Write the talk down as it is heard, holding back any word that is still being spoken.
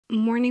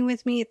Morning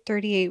with me at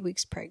 38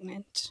 weeks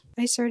pregnant.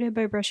 I started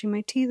by brushing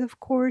my teeth, of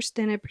course,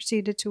 then I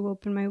proceeded to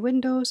open my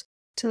windows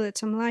to let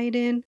some light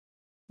in.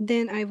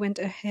 Then I went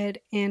ahead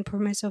and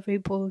poured myself a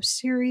bowl of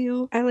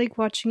cereal. I like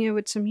watching it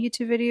with some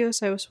YouTube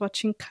videos. I was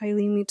watching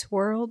Kylie Meets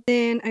World.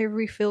 Then I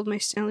refilled my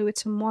Stanley with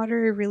some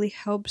water. It really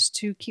helps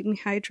to keep me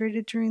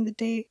hydrated during the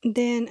day.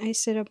 Then I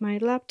set up my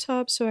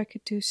laptop so I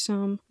could do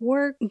some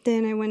work.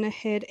 Then I went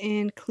ahead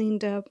and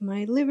cleaned up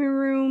my living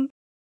room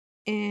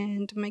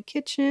and my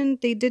kitchen.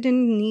 They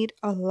didn't need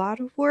a lot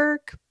of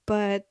work,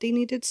 but they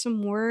needed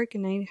some work,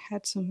 and I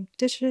had some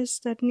dishes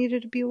that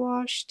needed to be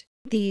washed.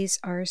 These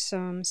are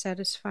some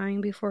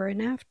satisfying before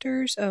and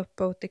afters of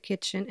both the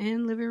kitchen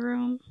and living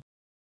room.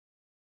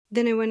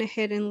 Then I went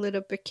ahead and lit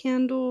up a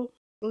candle.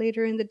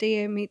 Later in the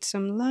day, I made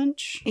some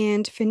lunch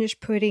and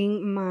finished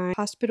putting my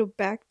hospital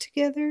bag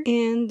together.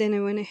 And then I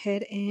went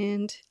ahead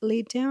and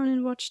laid down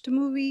and watched a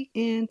movie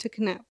and took a nap.